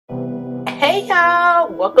Hey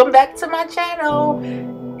y'all, welcome back to my channel,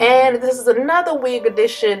 and this is another wig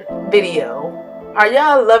edition video. Are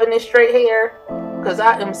y'all loving this straight hair? Because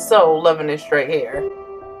I am so loving this straight hair.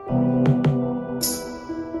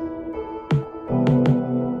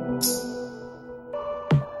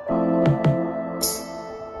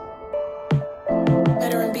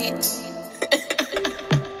 Beatz.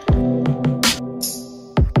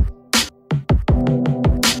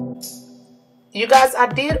 You guys, I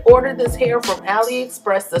did order this hair from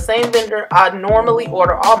Aliexpress, the same vendor I normally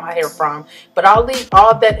order all my hair from, but I'll leave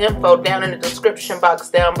all that info down in the description box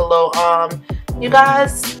down below. You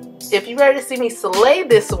guys, if you're ready to see me slay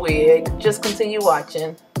this wig, just continue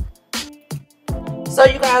watching. So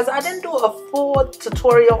you guys, I didn't do a full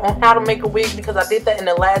tutorial on how to make a wig because I did that in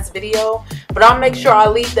the last video, but I'll make sure I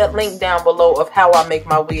leave that link down below of how I make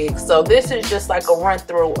my wig. So this is just like a run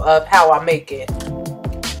through of how I make it.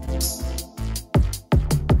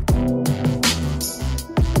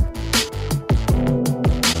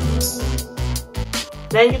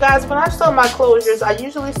 Now you guys, when I sew my closures, I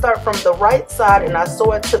usually start from the right side and I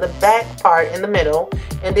sew it to the back part in the middle,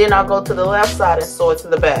 and then I'll go to the left side and sew it to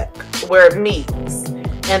the back where it meets.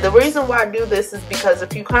 And the reason why I do this is because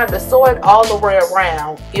if you kind of sew it all the way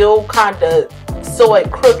around, you'll kind of sew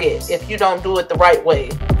it crooked if you don't do it the right way.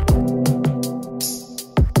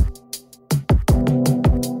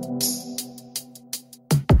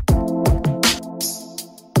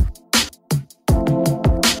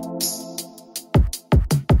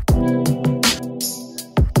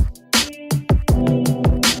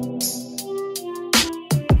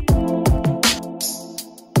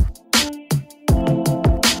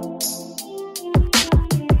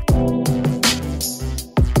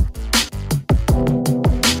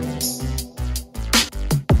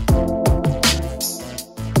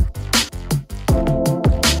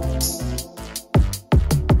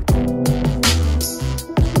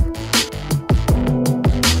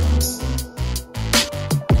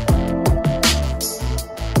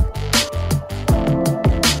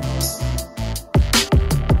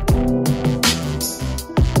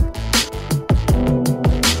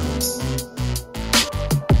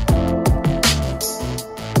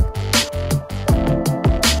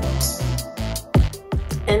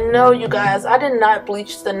 And no, you guys, I did not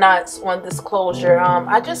bleach the knots on this closure.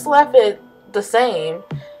 I just left it the same,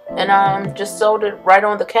 and just sewed it right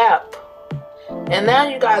on the cap. And now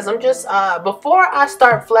you guys, I'm just before I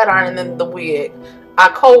start flat ironing the wig, I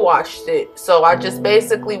co-washed it. So I just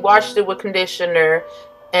basically washed it with conditioner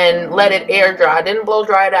and let it air dry. I didn't blow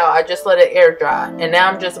dry it out, I just let it air dry. And now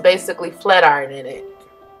I'm just basically flat ironing it.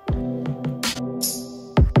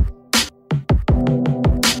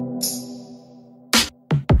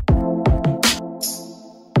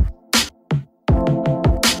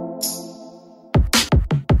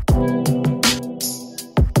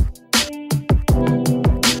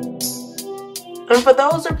 And for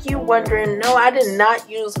those of you wondering, no, I did not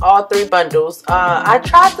use all 3 bundles. I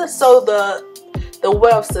tried to sew the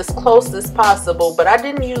wefts as close as possible, but I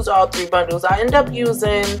didn't use all 3 bundles. I ended up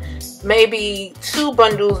using maybe 2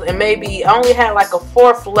 bundles, and maybe I only had like a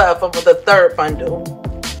 4th left of the 3rd bundle.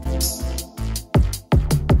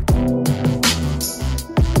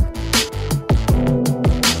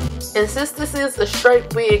 And since this is a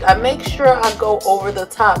straight wig, I make sure I go over the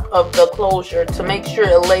top of the closure to make sure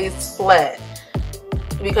it lays flat,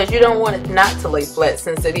 because you don't want it not to lay flat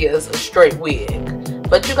since it is a straight wig.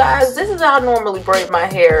 But you guys, this is how I normally braid my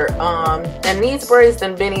hair, and these braids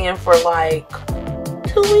done been in for like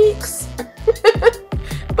 2 weeks.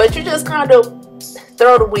 But you just kind of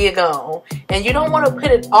throw the wig on, and you don't want to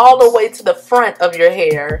put it all the way to the front of your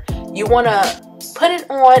hair. You want to put it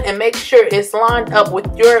on and make sure it's lined up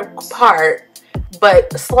with your part,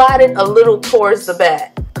 but slide it a little towards the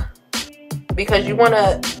back, because you want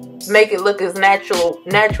to make it look as natural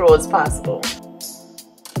as possible.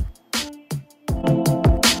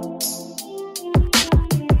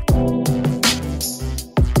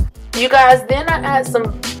 You guys, then I add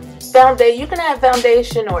some foundation. You can add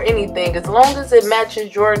foundation or anything as long as it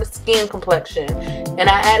matches your skin complexion. And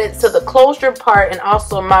I add it to the closure part and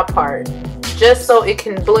also my part, just so it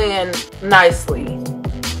can blend nicely.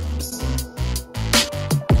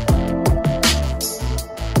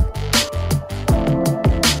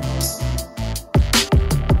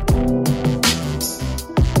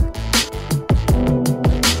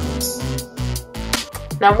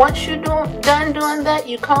 Now once you're done doing that,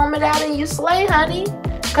 you comb it out and you slay, honey,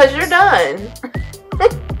 because you're done.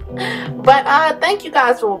 But thank you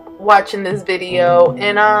guys for watching this video,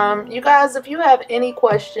 and you guys, if you have any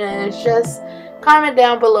questions, just comment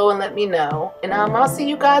down below and let me know, and I'll see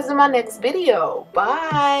you guys in my next video.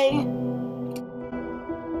 Bye.